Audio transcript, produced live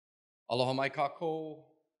Aloha mai kākou,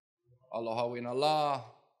 aloha wina la,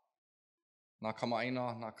 nā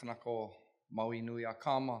kamaina, nā kanako Maui nui a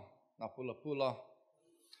kama, nā pula pula,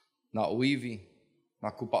 nā uiwi,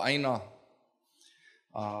 nā kupaina.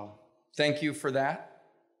 Thank you for that,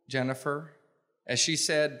 Jennifer. As she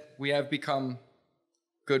said, we have become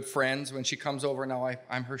good friends. When she comes over now,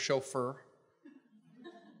 I'm her chauffeur.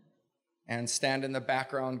 And stand in the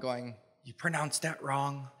background going, you pronounced that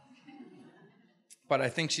wrong. But I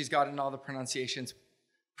think she's gotten all the pronunciations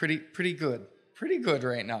pretty good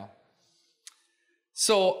right now.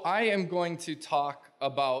 So I am going to talk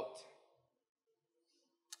about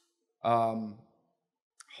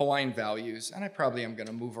Hawaiian values, and I probably am going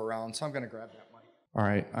to move around, so I'm going to grab that mic. All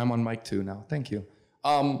right, I'm on mic 2 now. Thank you.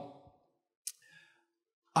 I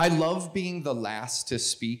love being the last to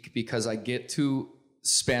speak because I get to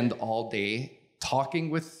spend all day talking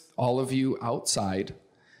with all of you outside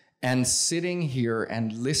and sitting here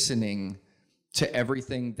and listening to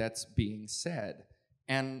everything that's being said.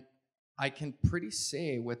 And I can pretty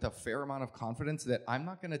say with a fair amount of confidence that I'm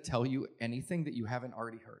not going to tell you anything that you haven't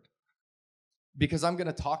already heard. Because I'm going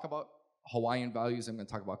to talk about Hawaiian values, I'm going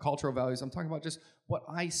to talk about cultural values, I'm talking about just what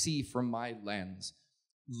I see from my lens.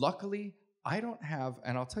 Luckily, I don't have,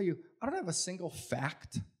 and I'll tell you, I don't have a single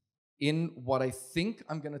fact in what I think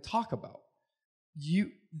I'm going to talk about.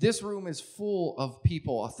 This room is full of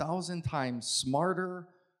people 1,000 times smarter,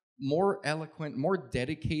 more eloquent, more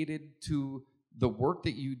dedicated to the work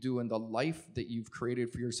that you do and the life that you've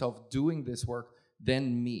created for yourself doing this work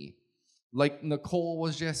than me. Like Nicole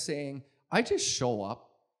was just saying, I just show up,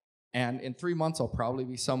 and in 3 months I'll probably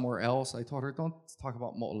be somewhere else. I told her, don't talk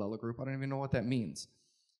about Mo'olelo Group. I don't even know what that means.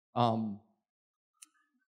 I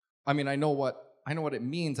mean, I know what it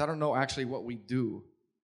means. I don't know actually what we do.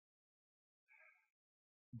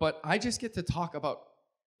 But I just get to talk about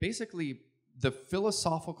basically the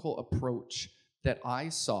philosophical approach that I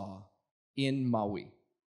saw in Maui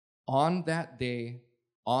on that day,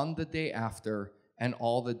 on the day after, and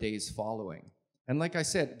all the days following. And like I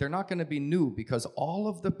said, they're not going to be new because all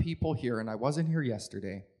of the people here, and I wasn't here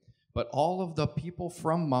yesterday, but all of the people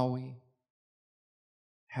from Maui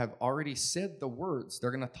have already said the words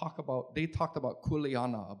they're going to talk about. They talked about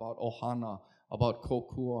kuleana, about ohana, about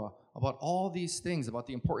kokua, about all these things, about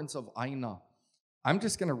the importance of aina. I'm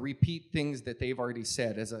just going to repeat things that they've already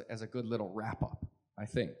said as a good little wrap up, I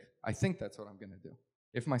think. I think that's what I'm going to do,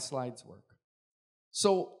 if my slides work.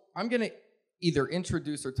 So I'm going to either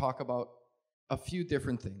introduce or talk about a few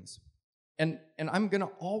different things. And I'm going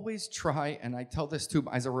to always try, and I tell this too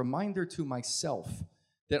as a reminder to myself,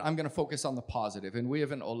 that I'm going to focus on the positive. And we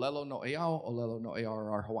have an olelo no eao. Olelo no eao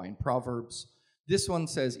are our Hawaiian proverbs. This one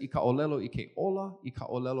says, ika olelo ike ola, ika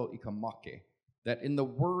olelo ika make. That in the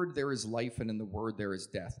word there is life and in the word there is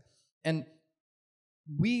death. And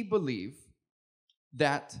we believe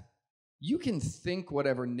that you can think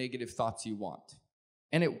whatever negative thoughts you want,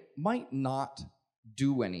 and it might not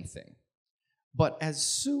do anything. But as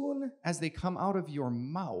soon as they come out of your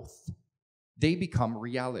mouth, they become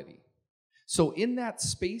reality. So in that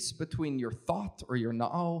space between your thought or your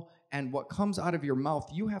na'au and what comes out of your mouth,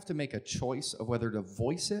 you have to make a choice of whether to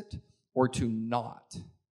voice it or to not.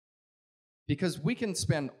 Because we can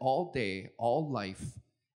spend all day, all life,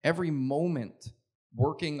 every moment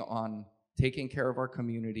working on taking care of our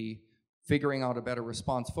community, figuring out a better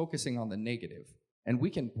response, focusing on the negative. And we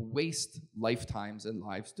can waste lifetimes and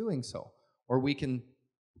lives doing so. Or we can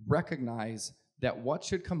recognize that what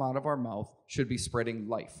should come out of our mouth should be spreading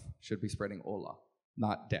life, should be spreading ola,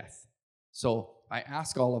 not death. So I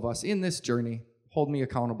ask all of us in this journey, hold me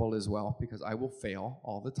accountable as well, because I will fail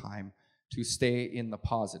all the time, to stay in the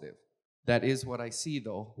positive. That is what I see,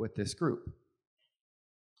 though, with this group.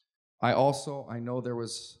 I know there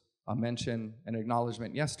was a mention, an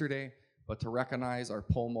acknowledgement yesterday, but to recognize our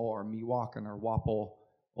Pomo, our Miwok, and our Wapo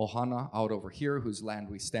Ohana out over here, whose land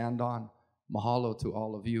we stand on. Mahalo to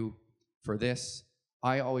all of you for this.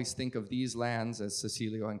 I always think of these lands, as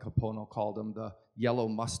Cecilio and Kapono called them, the Yellow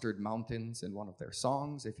Mustard Mountains in one of their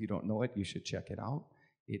songs. If you don't know it, you should check it out.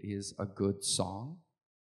 It is a good song.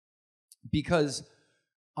 Because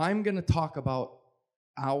I'm going to talk about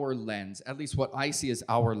our lens, at least what I see as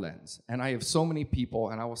our lens. And I have so many people,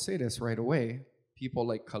 and I will say this right away, people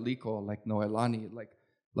like Kaliko, like Noelani,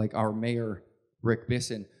 like our mayor, Rick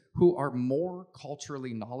Bisson, who are more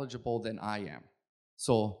culturally knowledgeable than I am.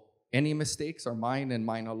 So any mistakes are mine and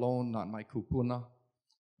mine alone, not my kupuna.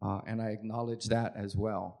 And I acknowledge that as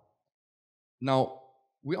well. Now,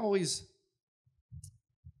 we always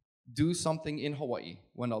do something in Hawaii.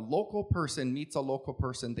 When a local person meets a local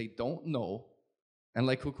person they don't know, and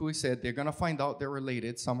like Kukui said, they're going to find out they're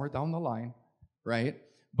related somewhere down the line, right?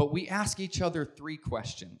 But we ask each other 3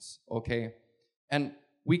 questions, okay? And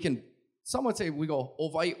some would say, we go,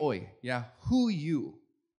 ovai oi, yeah, who you?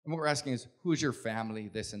 And what we're asking is, who's your family,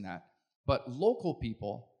 this and that. But local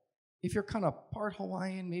people, if you're kind of part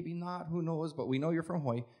Hawaiian, maybe not, who knows, but we know you're from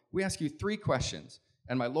Hawaii, we ask you 3 questions.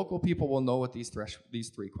 And my local people will know what these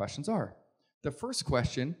 3 questions are. The first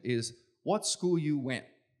question is, what school you went?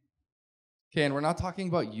 Okay, and we're not talking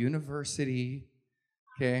about university,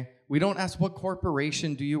 okay? We don't ask, what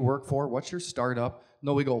corporation do you work for? What's your startup?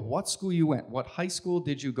 No, we go, what school you went? What high school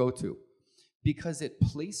did you go to? Because it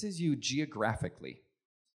places you geographically.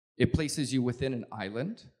 It places you within an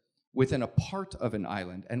island, within a part of an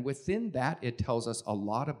island, and within that, it tells us a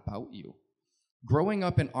lot about you. Growing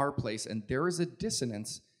up in our place, and there is a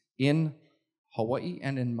dissonance in Hawaii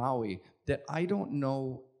and in Maui that I don't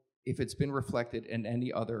know if it's been reflected in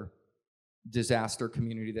any other disaster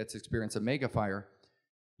community that's experienced a mega fire.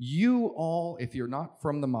 You all, if you're not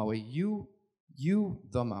from the Maui, you view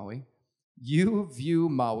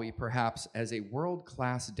Maui perhaps as a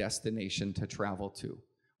world-class destination to travel to.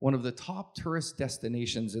 One of the top tourist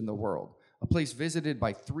destinations in the world. A place visited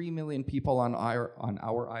by 3 million people on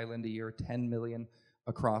our island a year, 10 million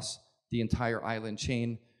across the entire island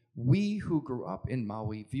chain. We who grew up in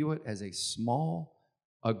Maui view it as a small,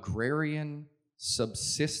 agrarian,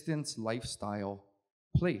 subsistence lifestyle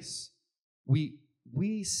place.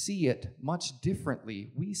 We see it much differently.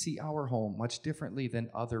 We see our home much differently than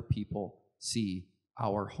other people see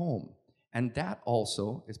our home. And that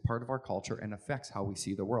also is part of our culture and affects how we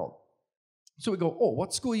see the world. So we go, oh,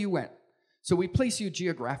 what school you went? So we place you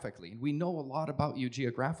geographically. We know a lot about you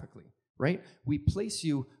geographically, right? We place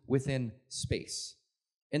you within space.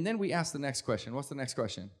 And then we ask the next question. What's the next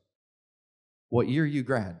question? What year you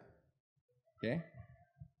grad? Okay?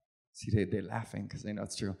 See, they're laughing because they know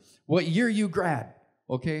it's true. What year you grad?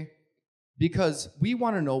 Okay? Because we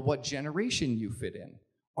want to know what generation you fit in.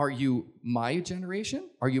 Are you my generation?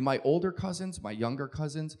 Are you my older cousins, my younger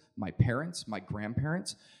cousins, my parents, my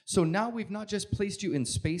grandparents? So now we've not just placed you in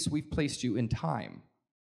space, we've placed you in time.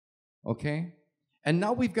 Okay? And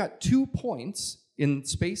now we've got 2 points in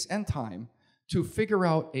space and time to figure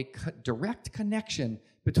out a direct connection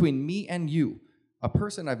between me and you, a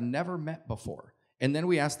person I've never met before. And then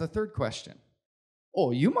we ask the third question.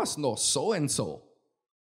 Oh, you must know so-and-so.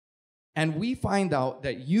 And we find out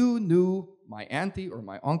that you knew my auntie or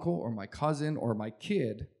my uncle or my cousin or my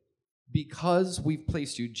kid because we've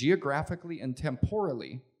placed you geographically and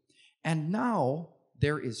temporally. And now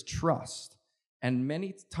there is trust. And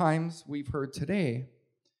many times we've heard today,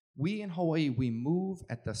 we in Hawaii, we move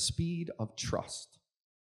at the speed of trust.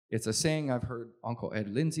 It's a saying I've heard Uncle Ed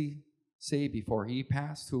Lindsay say before he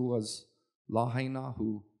passed, who was Lahaina,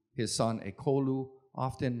 who his son Ekolu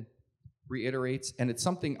often reiterates. And it's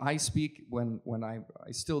something I speak when I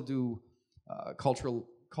still do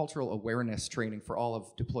cultural awareness training for all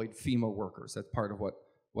of deployed FEMA workers. That's part of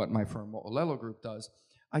what my firm Mo'olelo Group does.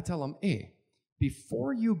 I tell them,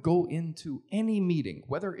 before you go into any meeting,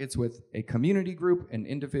 whether it's with a community group, an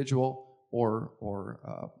individual,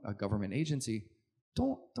 or a government agency,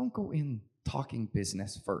 don't go in talking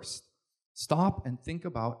business first. Stop and think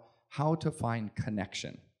about how to find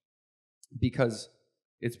connection. Because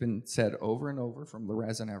it's been said over and over from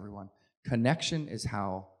Lorez and everyone, connection is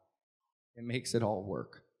how it makes it all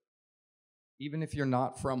work. Even if you're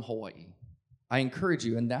not from Hawaii, I encourage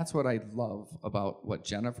you, and that's what I love about what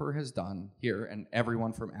Jennifer has done here and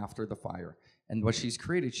everyone from After the Fire. And what she's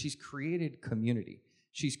created community.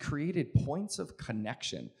 She's created points of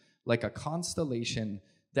connection, like a constellation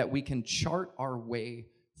that we can chart our way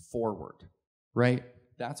forward, right?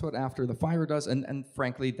 That's what After the Fire does, and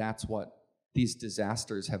frankly, that's what these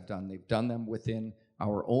disasters have done. They've done them within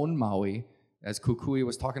our own Maui, as Kukui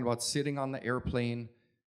was talking about, sitting on the airplane,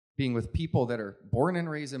 being with people that are born and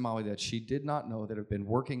raised in Maui that she did not know, that have been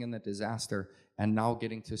working in the disaster, and now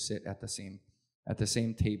getting to sit at the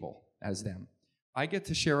same table as them. I get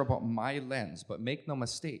to share about my lens, but make no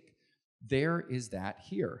mistake, there is that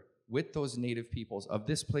here with those native peoples of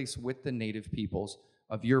this place, with the native peoples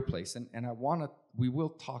of your place. And we will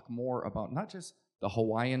talk more about not just the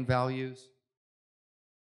Hawaiian values,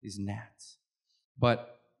 these gnats,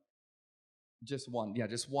 but just one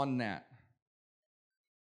gnat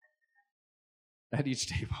at each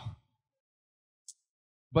table.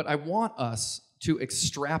 But I want us to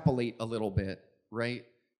extrapolate a little bit, right,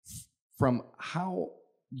 from how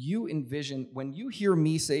you envision, when you hear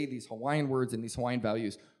me say these Hawaiian words and these Hawaiian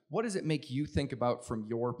values, what does it make you think about from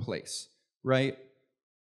your place, right?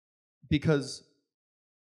 Because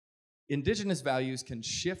Indigenous values can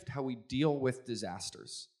shift how we deal with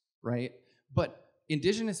disasters, right? But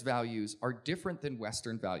Indigenous values are different than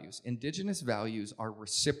Western values. Indigenous values are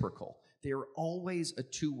reciprocal. They are always a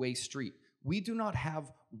two-way street. We do not have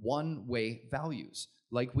one-way values,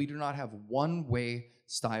 like we do not have one-way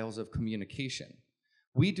styles of communication.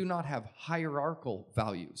 We do not have hierarchical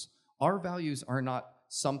values. Our values are not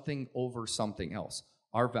something over something else.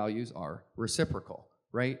 Our values are reciprocal,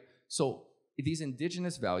 right? So these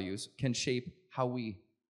Indigenous values can shape how we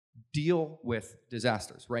deal with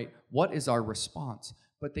disasters, right? What is our response?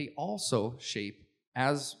 But they also shape,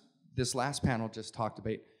 as this last panel just talked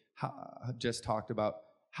about,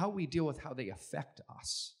 how we deal with how they affect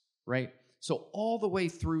us, right? So all the way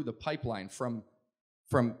through the pipeline from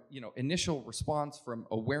initial response, from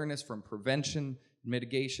awareness, from prevention,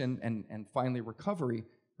 mitigation, and finally recovery,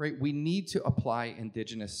 right? We need to apply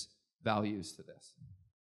Indigenous values to this.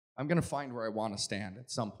 I'm going to find where I want to stand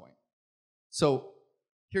at some point. So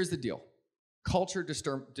here's the deal. Culture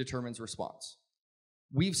determines response.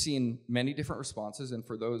 We've seen many different responses, and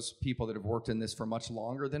for those people that have worked in this for much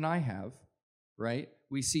longer than I have, right,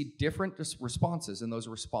 we see different responses, and those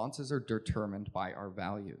responses are determined by our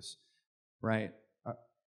values, right?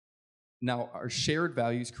 Now, our shared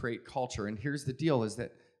values create culture, and here's the deal, is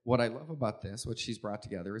that what I love about this, what she's brought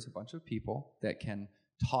together, is a bunch of people that can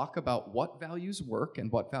talk about what values work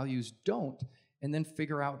and what values don't, and then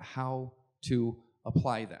figure out how to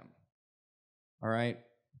apply them, all right?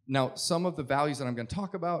 Now, some of the values that I'm going to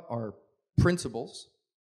talk about are principles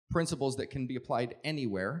that can be applied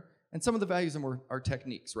anywhere, and some of the values are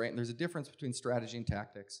techniques, right? And there's a difference between strategy and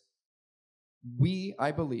tactics. We,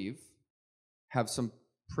 I believe, have some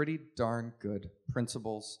pretty darn good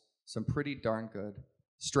principles, some pretty darn good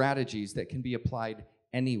strategies that can be applied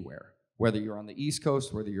anywhere, whether you're on the East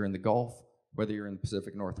Coast, whether you're in the Gulf, whether you're in the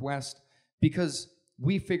Pacific Northwest, because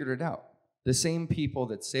we figured it out. The same people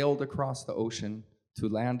that sailed across the ocean to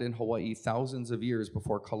land in Hawaii thousands of years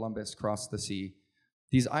before Columbus crossed the sea,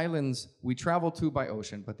 these islands we traveled to by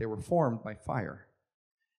ocean, but they were formed by fire.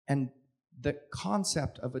 And the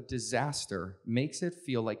concept of a disaster makes it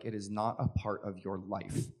feel like it is not a part of your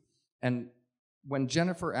life. And when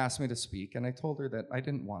Jennifer asked me to speak, and I told her that I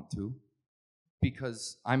didn't want to,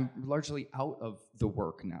 because I'm largely out of the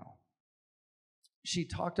work now, she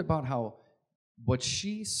talked about how what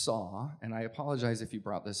she saw, and I apologize if you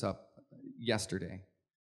brought this up yesterday,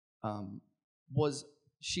 was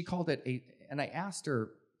she called it and I asked her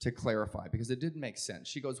to clarify because it didn't make sense.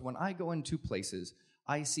 She goes, when I go into places,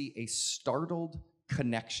 I see a startled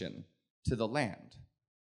connection to the land.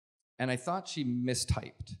 And I thought she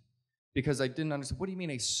mistyped because I didn't understand. What do you mean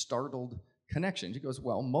a startled connection? She goes,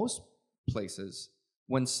 well, most places,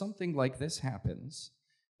 when something like this happens,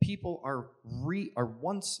 people are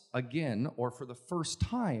once again, or for the first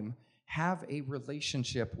time, have a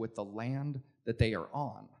relationship with the land that they are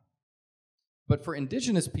on. But for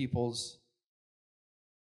Indigenous peoples,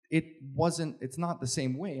 it's not the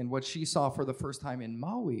same way. And what she saw for the first time in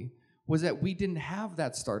Maui was that we didn't have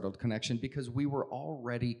that startled connection because we were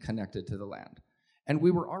already connected to the land. And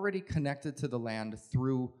we were already connected to the land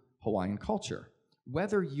through Hawaiian culture,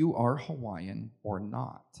 whether you are Hawaiian or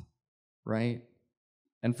not, right?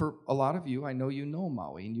 And for a lot of you, I know you know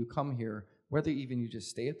Maui, and you come here, whether even you just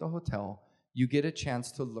stay at the hotel, you get a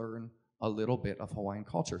chance to learn a little bit of Hawaiian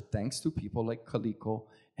culture, thanks to people like Kaliko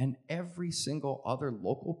and every single other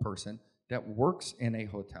local person that works in a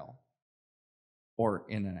hotel or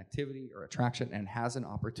in an activity or attraction and has an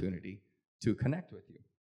opportunity to connect with you.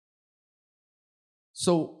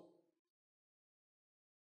 So,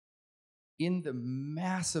 in the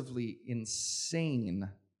massively insane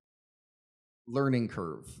learning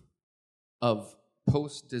curve of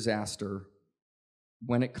post-disaster,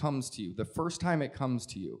 when it comes to you, the first time it comes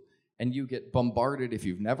to you, and you get bombarded if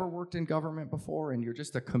you've never worked in government before and you're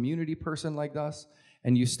just a community person like us,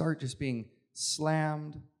 and you start just being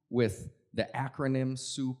slammed with the acronym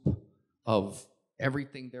soup of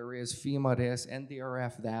everything there is, FEMA this,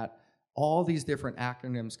 NDRF that, all these different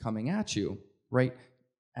acronyms coming at you, right?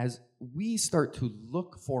 As we start to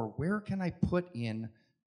look for where can I put in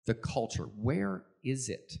the culture? Where is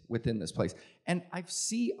it within this place? And we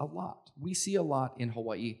see a lot in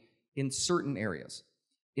Hawaii in certain areas,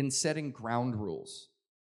 in setting ground rules,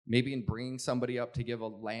 maybe in bringing somebody up to give a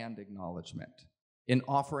land acknowledgement, in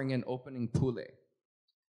offering an opening pule,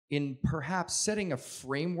 in perhaps setting a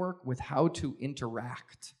framework with how to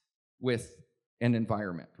interact with an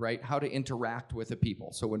environment, right? How to interact with a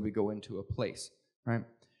people, so when we go into a place, right?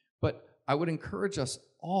 But I would encourage us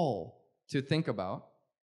all to think about,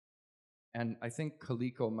 and I think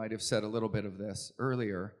Kaliko might have said a little bit of this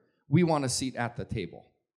earlier, we want a seat at the table.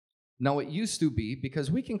 Now, it used to be, because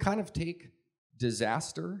we can kind of take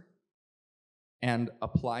disaster and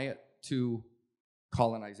apply it to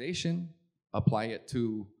colonization, apply it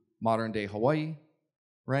to modern day Hawaii,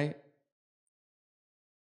 right?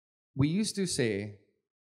 We used to say,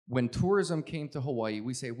 when tourism came to Hawaii,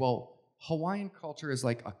 we say, well, Hawaiian culture is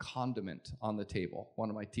like a condiment on the table, one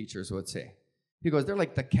of my teachers would say. He goes, they're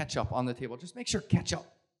like the ketchup on the table. Just make sure ketchup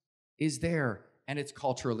is there and it's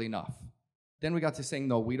cultural enough. Then we got to saying,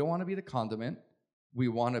 no, we don't want to be the condiment. We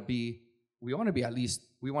want to be at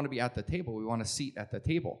the table. We want a seat at the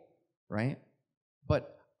table, right?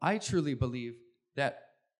 But I truly believe that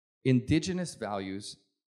Indigenous values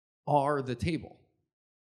are the table.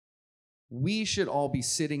 We should all be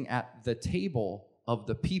sitting at the table of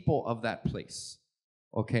the people of that place,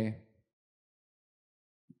 okay?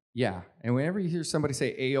 Yeah, and whenever you hear somebody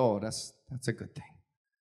say "ayo," that's a good thing.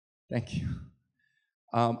 Thank you.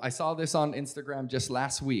 I saw this on Instagram just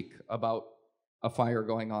last week about a fire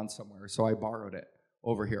going on somewhere, so I borrowed it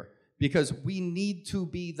over here. Because we need to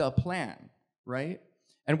be the plan, right?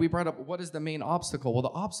 And we brought up, what is the main obstacle? Well, the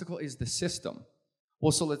obstacle is the system.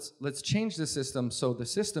 Well, so let's change the system so the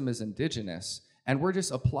system is Indigenous, and we're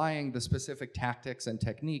just applying the specific tactics and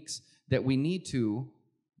techniques that we need to,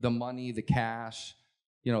 the money, the cash,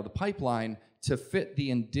 the pipeline, to fit the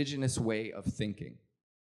Indigenous way of thinking,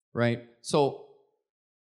 right? So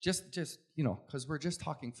just because we're just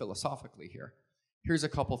talking philosophically here, here's a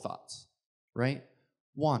couple thoughts, right?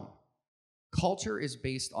 One, culture is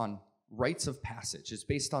based on rites of passage. It's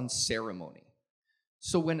based on ceremony.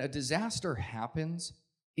 So when a disaster happens,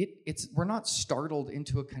 we're not startled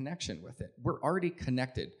into a connection with it. We're already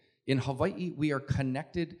connected. In Hawaii, we are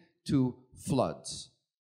connected to floods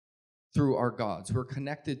through our gods. We're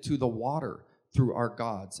connected to the water through our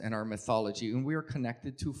gods and our mythology, and we are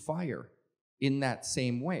connected to fire in that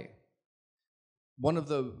same way. One of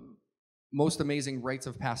the most amazing rites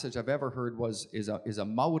of passage I've ever heard is a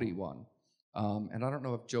Maui one, and I don't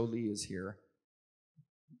know if Jolie is here.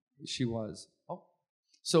 She was. Oh,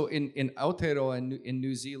 so in Aotearoa in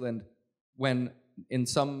New Zealand, when in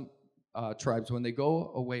some tribes, when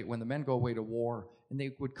the men go away to war and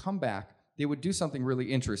they would come back, they would do something really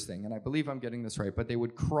interesting, and I believe I'm getting this right, but they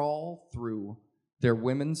would crawl through their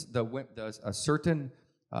a certain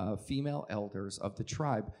female elders of the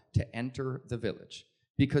tribe to enter the village.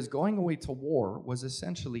 Because going away to war was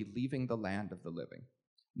essentially leaving the land of the living.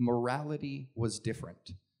 Morality was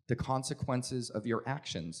different. The consequences of your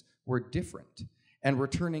actions were different. And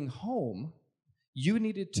returning home, you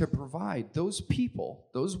needed to provide those people,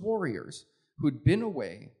 those warriors who'd been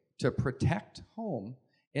away to protect home,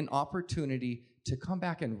 an opportunity to come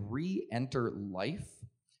back and re-enter life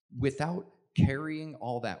without carrying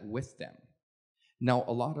all that with them. Now,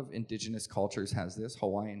 a lot of Indigenous cultures has this.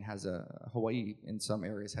 Hawaii in some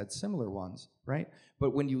areas had similar ones, right?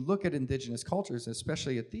 But when you look at Indigenous cultures,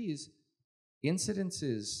 especially at these,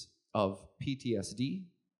 incidences of PTSD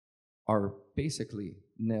are basically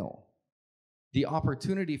nil. The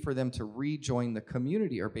opportunity for them to rejoin the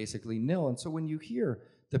community are basically nil. And so when you hear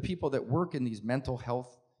the people that work in these mental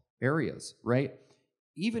health areas, right?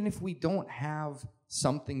 Even if we don't have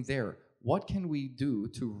something there, what can we do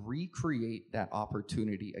to recreate that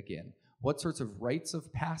opportunity again? What sorts of rites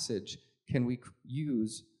of passage can we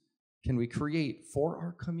create for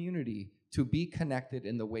our community to be connected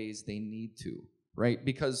in the ways they need to, right?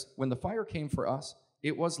 Because when the fire came for us,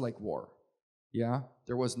 it was like war, yeah?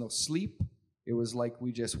 There was no sleep. It was like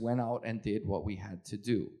we just went out and did what we had to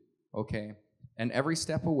do, okay? And every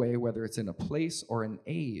step away, whether it's in a place or an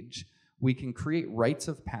age, we can create rites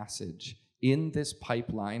of passage in this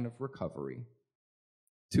pipeline of recovery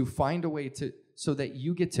to find a way so that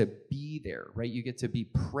you get to be there, right? You get to be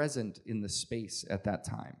present in the space at that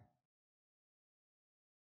time.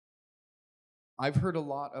 I've heard a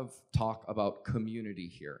lot of talk about community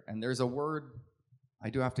here, and there's a word, I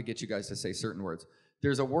do have to get you guys to say certain words.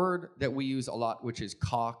 There's a word that we use a lot, which is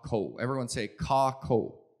ka-ko. Everyone say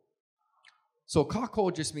ka-ko. So ka-ko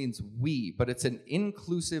just means we, but it's an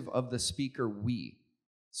inclusive of the speaker we.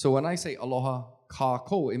 So when I say aloha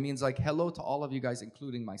ka-ko, it means like hello to all of you guys,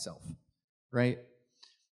 including myself, right?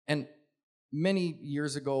 And many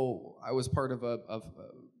years ago, I was part of a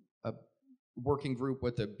working group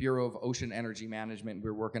with the Bureau of Ocean Energy Management. We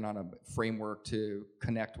were working on a framework to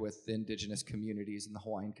connect with the Indigenous communities in the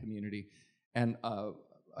Hawaiian community. And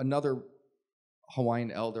another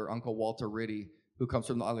Hawaiian elder, Uncle Walter Riddy, who comes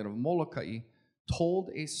from the island of Molokai, told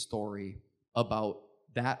a story about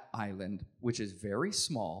that island, which is very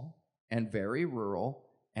small and very rural,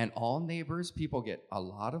 and all neighbors, people get a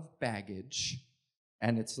lot of baggage,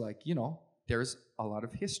 and it's like, there's a lot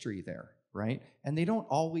of history there, right? And they don't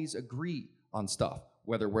always agree on stuff,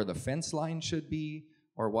 whether where the fence line should be,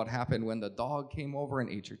 or what happened when the dog came over and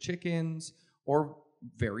ate your chickens, or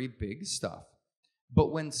very big stuff.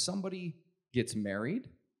 But when somebody gets married,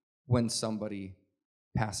 when somebody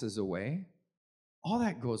passes away, all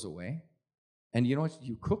that goes away. And you know what?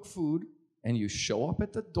 You cook food and you show up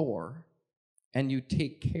at the door and you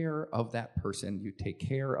take care of that person, you take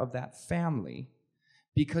care of that family,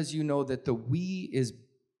 because you know that the we is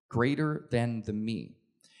greater than the me.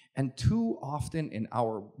 And too often in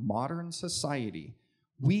our modern society,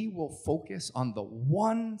 we will focus on the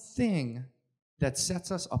one thing that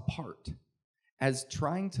sets us apart as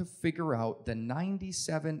trying to figure out the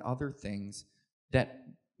 97 other things that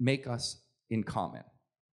make us in common.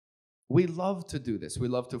 We love to do this. We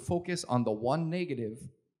love to focus on the one negative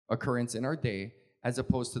occurrence in our day as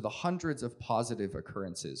opposed to the hundreds of positive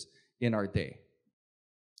occurrences in our day.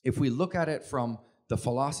 If we look at it from the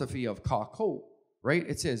philosophy of Kainoa, right,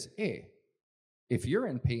 it says, hey, if you're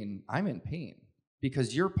in pain, I'm in pain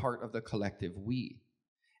because you're part of the collective we.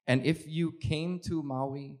 And if you came to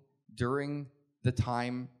Maui during the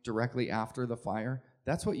time directly after the fire,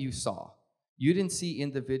 that's what you saw. You didn't see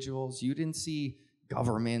individuals, you didn't see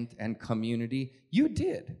government and community. You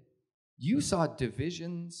did. You saw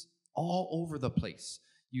divisions all over the place.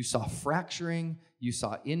 You saw fracturing, you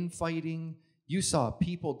saw infighting, you saw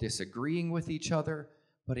people disagreeing with each other,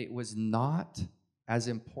 but it was not as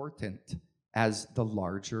important as the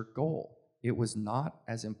larger goal. It was not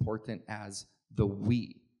as important as the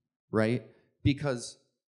we, right? Because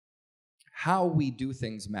how we do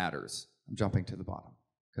things matters. I'm jumping to the bottom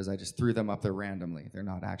because I just threw them up there randomly. They're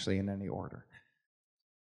not actually in any order.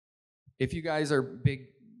 If you guys are big,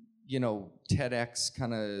 TEDx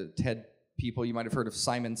kind of TED people, you might have heard of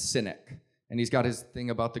Simon Sinek. And he's got his thing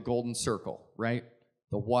about the golden circle, right?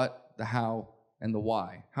 The what, the how, and the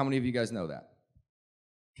why. How many of you guys know that?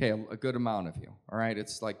 Okay, a good amount of you, all right?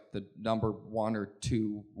 It's like the number 1 or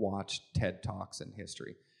 2 watched TED Talks in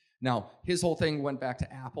history. Now, his whole thing went back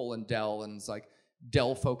to Apple and Dell, and it's like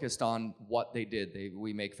Dell focused on what they did.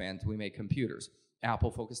 We make fans, we make computers.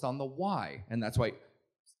 Apple focused on the why, and that's why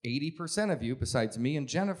 80% of you, besides me and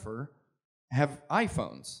Jennifer, have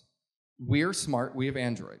iPhones. We're smart, we have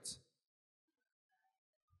Androids.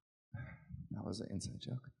 That was an inside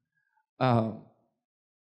joke.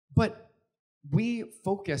 But we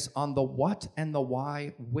focus on the what and the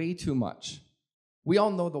why way too much. We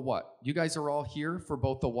all know the what. You guys are all here for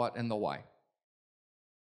both the what and the why,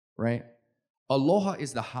 right? Aloha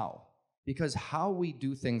is the how, because how we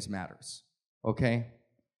do things matters, okay?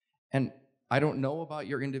 And I don't know about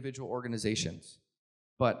your individual organizations,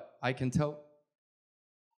 but I can tell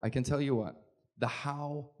you what, the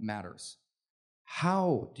how matters.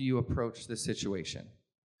 How do you approach the situation?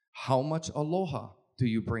 How much aloha do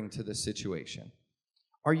you bring to the situation?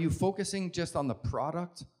 Are you focusing just on the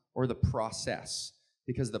product or the process?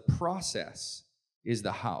 Because the process is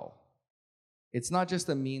the how. It's not just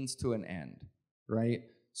a means to an end, right?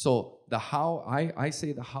 So the how, I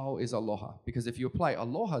say the how is aloha, because if you apply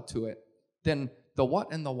aloha to it, then the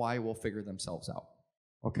what and the why will figure themselves out,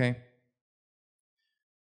 okay?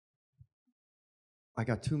 I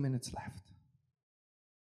got 2 minutes left.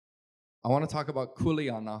 I want to talk about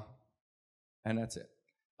kuleana, and that's it.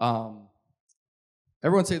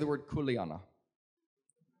 Everyone say the word kuleana.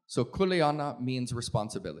 So kuleana means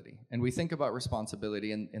responsibility. And we think about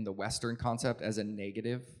responsibility in the Western concept as a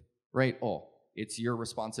negative, right? Oh, it's your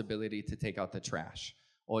responsibility to take out the trash.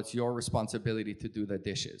 Oh, it's your responsibility to do the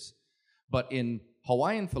dishes. But in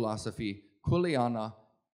Hawaiian philosophy, kuleana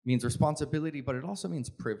means responsibility, but it also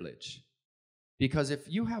means privilege. Because if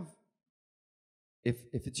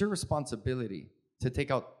it's your responsibility to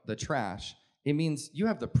take out the trash, it means you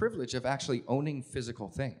have the privilege of actually owning physical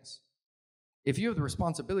things. If you have the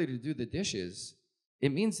responsibility to do the dishes,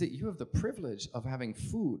 it means that you have the privilege of having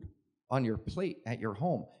food on your plate at your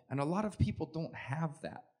home. And a lot of people don't have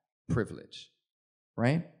that privilege,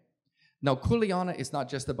 right? Now, kuleana is not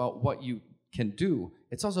just about what you can do,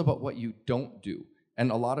 it's also about what you don't do.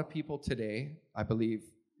 And a lot of people today, I believe,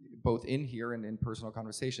 both in here and in personal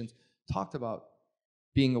conversations, talked about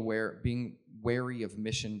being wary of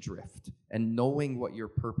mission drift and knowing what your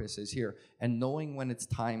purpose is here and knowing when it's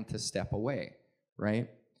time to step away, right?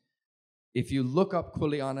 If you look up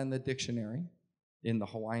kuleana in the dictionary, in the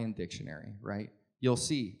Hawaiian dictionary, right, you'll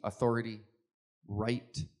see authority,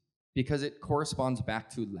 right, because it corresponds back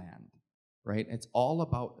to land, right? It's all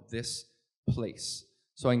about this place.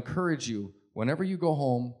 So I encourage you, whenever you go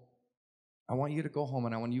home, I want you to go home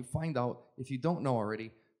and I want you to find out, if you don't know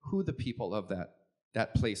already, who the people of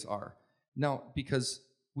that place are. Now, because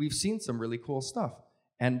we've seen some really cool stuff.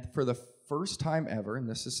 And for the first time ever, and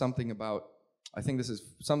this is something about I think this is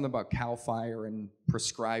something about CAL FIRE and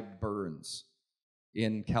prescribed burns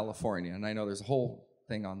in California. And I know there's a whole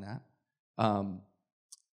thing on that.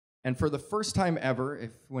 And for the first time ever,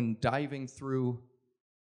 when diving through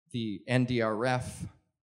the NDRF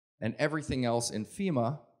and everything else in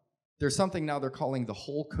FEMA, there's something now they're calling the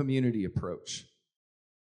whole community approach.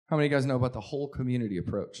 How many of you guys know about the whole community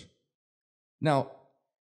approach? Now,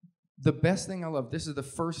 the best thing I love, this is the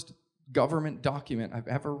first government document I've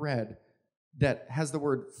ever read that has the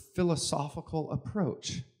word philosophical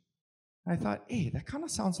approach. I thought, hey, that kind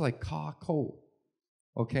of sounds like ka-ko,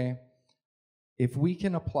 okay? If we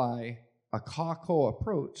can apply a ka-ko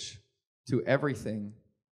approach to everything,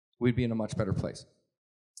 we'd be in a much better place.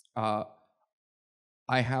 I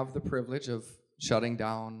have the privilege of shutting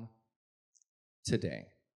down today.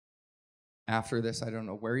 After this, I don't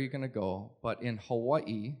know where you're going to go, but in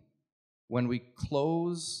Hawaii, when we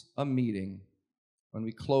close a meeting, when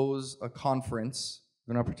we close a conference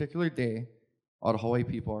on a particular day, all the Hawaii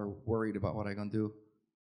people are worried about what I'm going to do.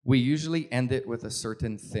 We usually end it with a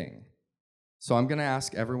certain thing. So I'm going to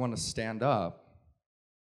ask everyone to stand up.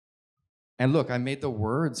 And look, I made the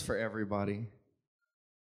words for everybody.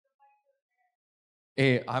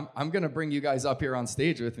 Hey, I'm going to bring you guys up here on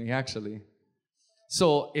stage with me, actually.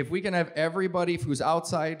 So if we can have everybody who's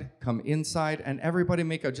outside come inside and everybody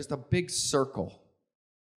make just a big circle.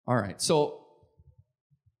 All right, so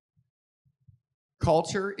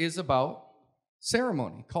culture is about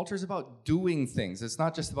ceremony. Culture is about doing things. It's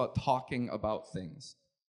not just about talking about things.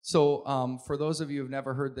 So for those of you who've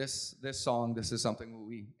never heard this song, this is something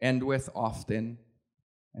we end with often.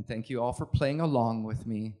 And thank you all for playing along with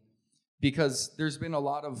me. Because there's been a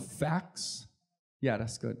lot of facts. Yeah,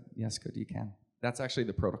 that's good. Yes, good, you can. That's actually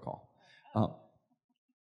the protocol.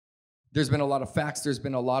 There's been a lot of facts. There's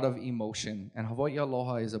been a lot of emotion. And Hawaii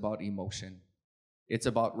Aloha is about emotion. It's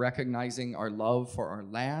about recognizing our love for our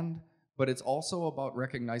land, but it's also about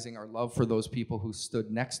recognizing our love for those people who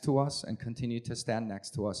stood next to us and continue to stand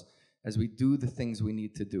next to us as we do the things we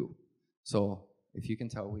need to do. So if you can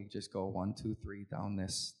tell, we just go 1, 2, 3 down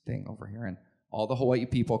this thing over here, and all the Hawaii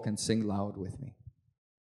people can sing loud with me.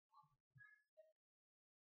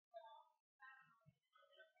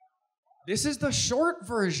 This is the short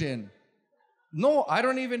version. No, I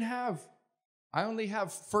don't even have. I only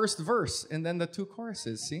have first verse and then the 2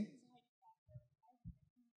 choruses, see?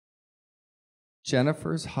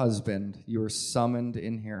 Jennifer's husband, you're summoned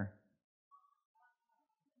in here.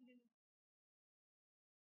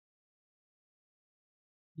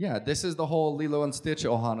 Yeah, this is the whole Lilo and Stitch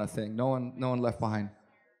Ohana thing. No one left behind.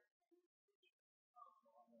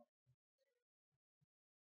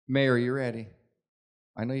 Mayor, you ready?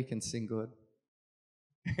 I know you can sing good.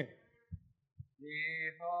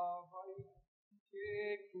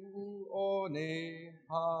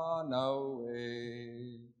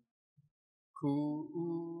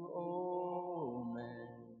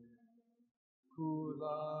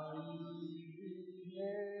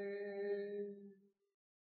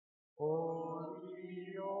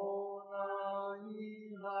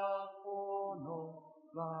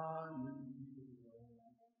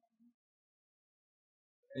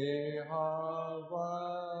 E Hawaii,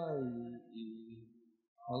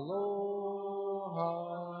 aloha.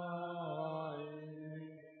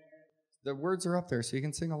 The words are up there, so you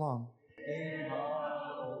can sing along. E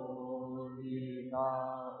haoli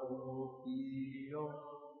na okio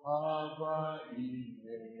Hawaii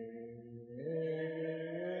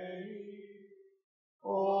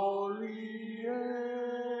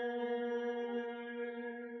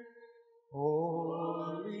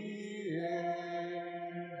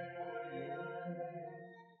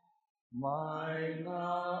Mai na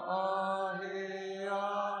ahe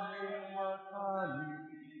ahe makani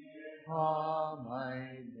ha mai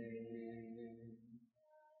ne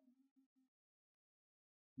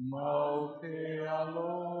mau te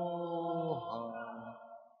aloha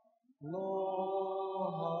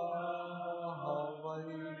aloha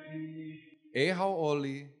Hawaii e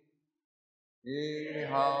haoli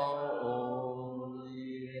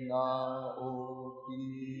na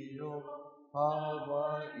okio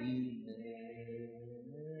Hawaii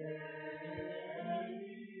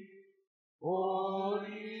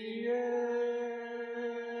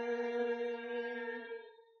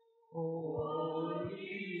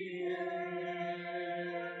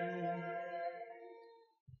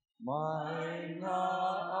Mai na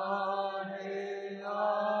ahe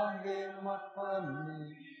ahe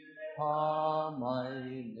makani ha mai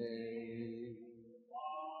ne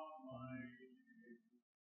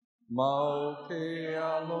mau ke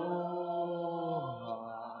aloha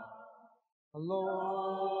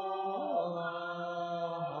aloha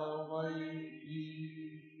Hawaii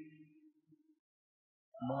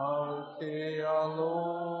Mau ke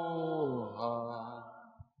aloha,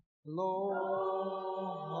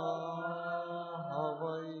 aloha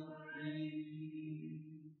Hawaii.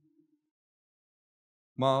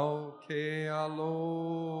 Mau ke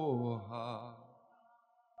aloha.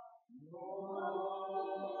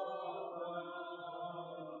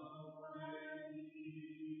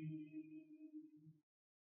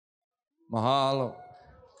 Mahalo.